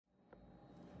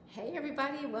Hey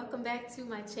everybody, welcome back to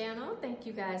my channel. Thank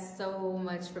you guys so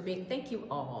much for being, thank you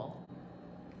all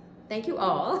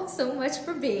so much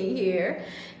for being here.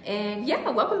 And yeah,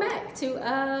 welcome back to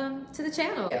the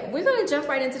channel. We're gonna jump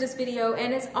right into this video,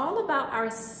 and it's all about our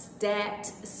stat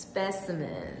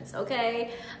specimens,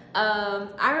 okay?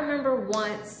 I remember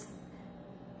once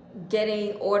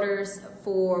getting orders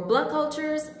for blood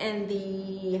cultures, and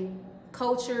the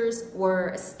cultures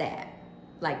were stat.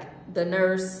 Like the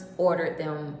nurse ordered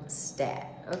them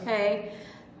stat, okay?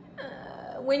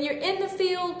 When you're in the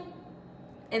field,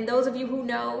 and those of you who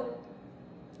know,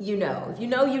 you know. If you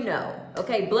know, you know.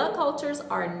 Okay, blood cultures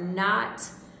are not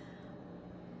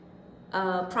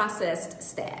processed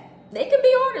stat. They can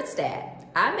be ordered stat.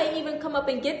 I may even come up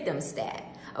and get them stat,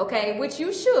 okay? Which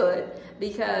you should,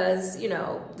 because, you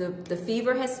know, the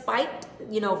fever has spiked,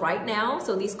 you know, right now.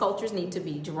 So these cultures need to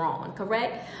be drawn,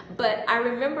 correct? But I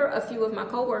remember a few of my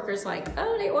coworkers like,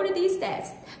 oh, they ordered these stats.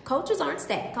 Cultures aren't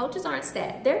stat. Cultures aren't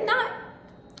stat. They're not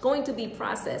going to be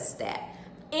processed stat.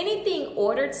 Anything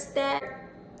ordered stat,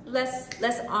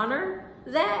 let's honor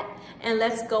that, and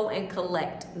let's go and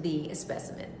collect the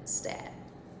specimen stat.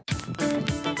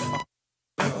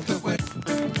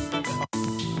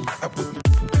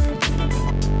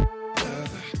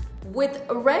 With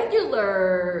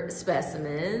regular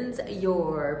specimens,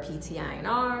 your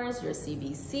PTINRs, your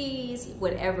CBCs,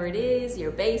 whatever it is, your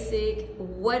basic,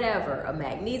 whatever, a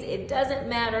magnesium, it doesn't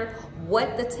matter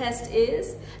what the test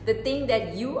is. The thing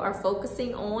that you are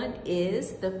focusing on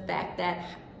is the fact that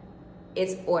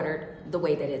it's ordered the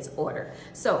way that it's ordered.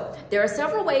 So there are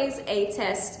several ways a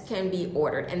test can be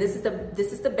ordered, and these are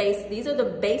the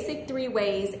basic 3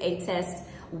 ways a test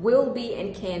will be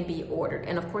and can be ordered.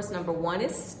 And of course, number 1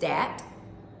 is stat.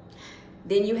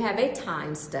 Then you have a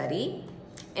time study,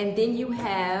 and then you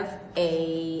have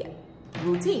a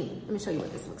routine. Let me show you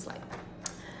what this looks like.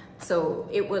 So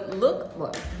it would look,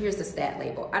 well, here's the stat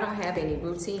label. I don't have any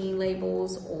routine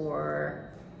labels or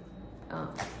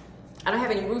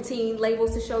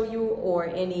to show you, or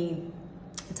any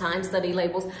time study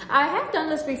labels. I have done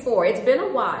this before. It's been a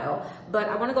while, but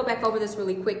I want to go back over this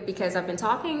really quick because I've been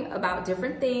talking about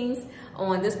different things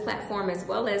on this platform as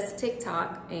well as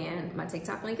TikTok, and my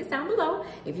TikTok link is down below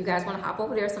if you guys want to hop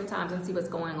over there sometimes and see what's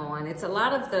going on. It's a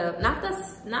lot of the,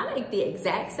 not like the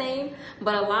exact same,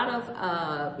 but a lot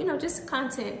of, you know, just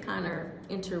content kind of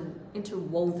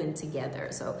interwoven together.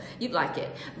 So you'd like it.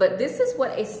 But this is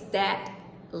what a stat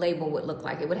label would look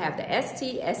like. It would have the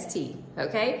ST,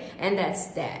 okay? And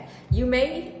that's stat. You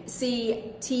may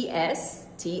see TS,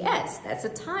 that's a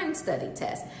time study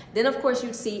test. Then of course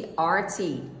you'd see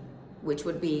RT, which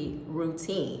would be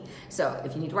routine. So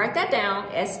if you need to write that down,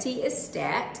 ST is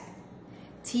stat,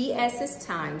 TS is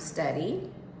time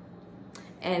study,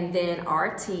 and then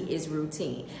RT is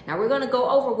routine. Now we're gonna go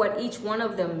over what each one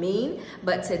of them mean,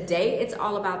 but today it's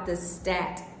all about the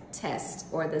stat test,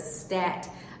 or the stat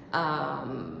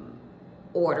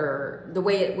order, the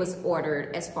way it was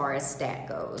ordered as far as stat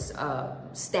goes,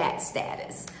 stat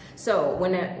status. So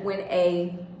when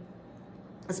a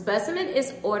specimen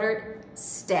is ordered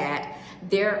stat,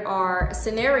 there are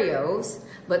scenarios,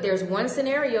 but there's one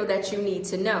scenario that you need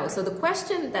to know. So the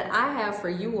question that I have for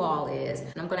you all is,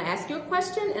 and I'm gonna ask you a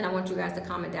question, and I want you guys to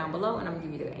comment down below, and I'm gonna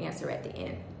give you the answer at the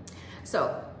end.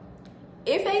 So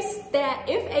if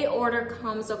a order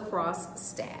comes across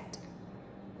stat,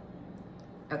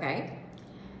 okay,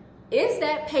 is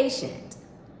that patient,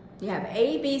 you have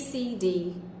A, B, C,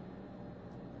 D,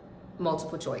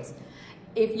 multiple choice.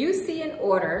 If you see an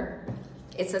order,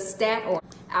 it's a stat order.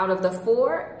 Out of the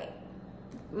 4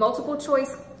 multiple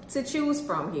choice to choose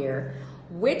from here,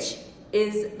 which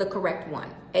is the correct one?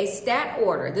 A stat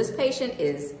order, this patient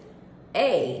is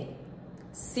A,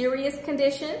 serious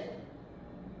condition.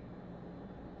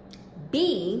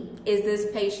 B, is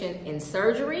this patient in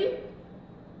surgery?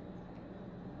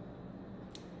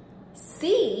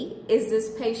 C, is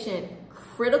this patient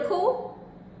critical?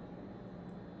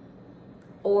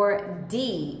 Or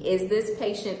D, is this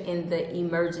patient in the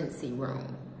emergency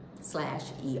room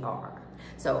 /ER?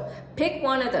 So pick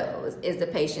one of those. Is the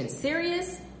patient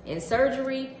serious, in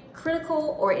surgery,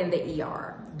 critical, or in the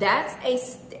ER? That's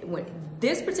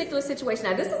this particular situation.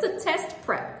 Now this is a test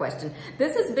prep question.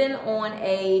 This has been on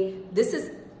this is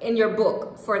in your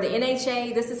book for the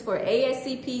NHA, this is for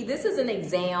ASCP, this is an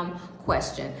exam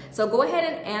question. So go ahead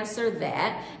and answer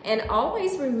that. And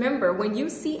always remember, when you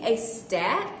see a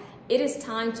stat, it is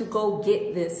time to go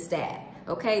get this stat.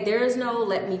 Okay, there is no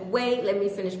let me wait, let me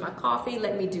finish my coffee,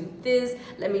 let me do this,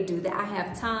 let me do that. I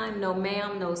have time. No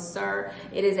ma'am, no sir.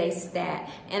 It is a stat.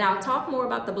 And I'll talk more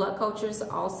about the blood cultures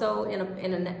also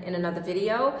in another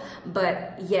video.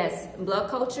 But yes, blood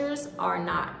cultures are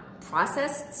not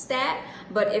processed stat,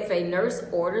 but if a nurse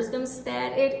orders them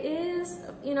stat, it is,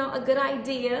 you know, a good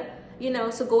idea, you know,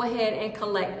 so go ahead and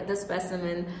collect the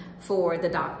specimen for the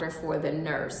doctor, for the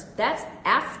nurse. That's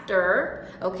after,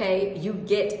 okay, you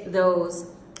get those,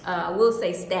 we'll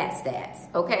say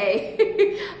stats,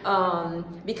 okay?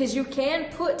 Because you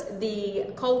can put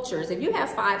the cultures, if you have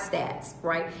 5 stats,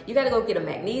 right? You gotta go get a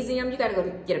magnesium, you gotta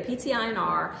go get a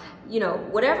PT-INR, you know,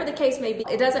 whatever the case may be.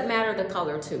 It doesn't matter the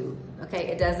color tube, okay?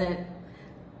 It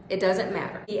doesn't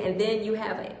matter. And then you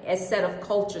have a set of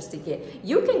cultures to get.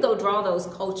 You can go draw those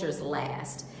cultures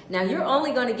last. Now, you're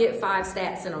only going to get 5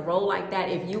 stats in a row like that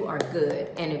if you are good,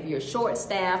 and if you're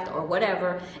short-staffed or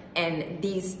whatever, and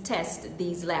these tests,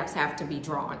 these labs have to be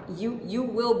drawn. You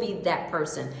will be that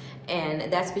person,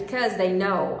 and that's because they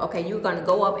know, okay, you're going to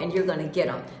go up and you're going to get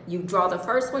them. You draw the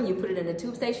first one, you put it in the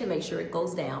tube station, make sure it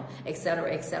goes down, etc.,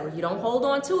 etc. You don't hold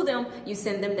on to them. You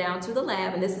send them down to the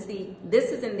lab, and this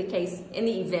is in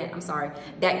the event, I'm sorry,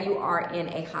 that you are in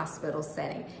a hospital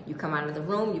setting. You come out of the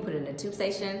room, you put it in the tube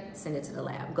station, send it to the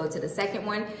lab. Go to the second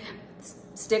one,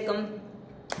 stick them,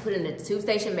 put it in the tube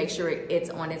station, make sure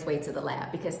it's on its way to the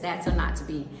lab, because stats are not to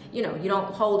be, you know, you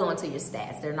don't hold on to your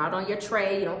stats. They're not on your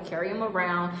tray. You don't carry them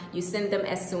around. You send them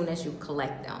as soon as you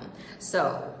collect them.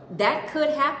 So that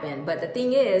could happen. But the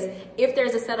thing is, if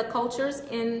there's a set of cultures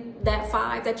in that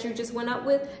 5 that you just went up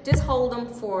with, just hold them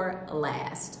for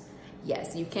last.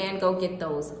 Yes, you can go get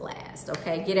those last,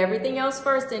 okay? Get everything else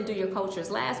first and do your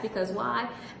cultures last, because why?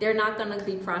 They're not gonna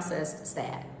be processed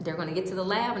stat. They're gonna get to the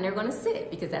lab and they're gonna sit,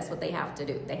 because that's what they have to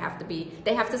do. They have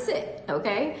to sit,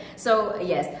 okay? So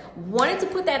yes, wanted to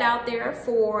put that out there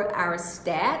for our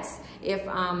stats. If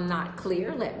I'm not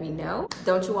clear, let me know.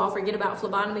 Don't you all forget about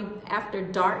Phlebotomy After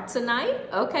Dark tonight,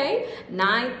 okay?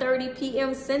 9:30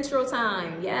 p.m. Central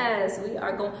Time. Yes,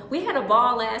 we had a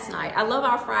ball last night. I love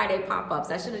our Friday pop-ups.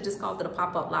 I should have just called it a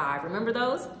pop-up live. Remember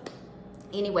those?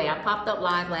 Anyway, I popped up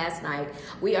live last night.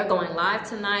 We are going live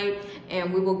tonight,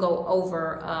 and we will go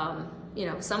over you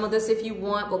know, some of this if you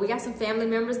want, but we got some family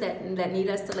members that need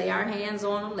us to lay our hands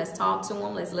on them. Let's talk to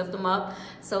them. Let's lift them up.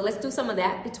 So let's do some of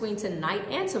that between tonight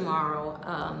and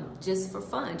tomorrow, just for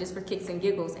fun, just for kicks and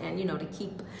giggles, and, you know, to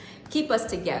keep us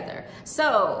together.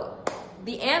 So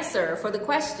the answer for the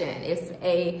question, if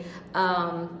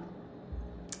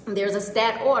there's a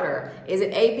stat order, is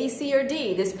it A, B, C, or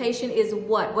D? This patient is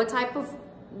what? What type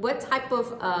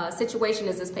of situation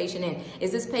is this patient in?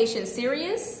 Is this patient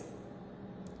serious,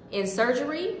 in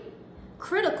surgery,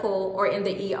 critical, or in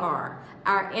the ER?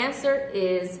 Our answer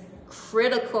is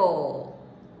critical.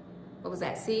 What was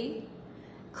that, C?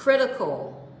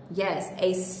 Critical. Yes,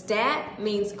 a stat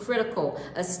means critical.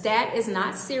 A stat is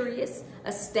not serious.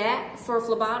 A stat for a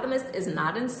phlebotomist is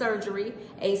not in surgery.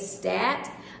 A stat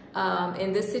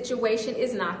in this situation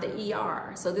is not the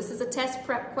ER. So this is a test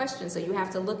prep question. So you have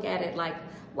to look at it like,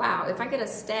 wow, if I get a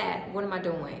stat, what am I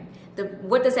doing?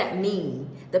 What does that mean?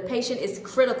 The patient is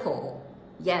critical.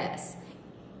 Yes.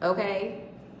 Okay?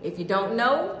 If you don't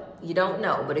know, you don't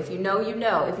know. But if you know, you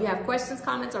know. If you have questions,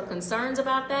 comments, or concerns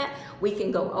about that, we can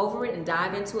go over it and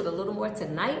dive into it a little more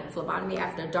tonight. Phlebotomy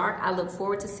After Dark. I look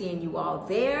forward to seeing you all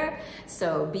there.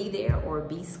 So be there or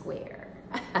be square.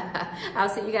 I'll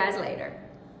see you guys later.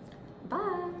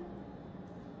 Bye.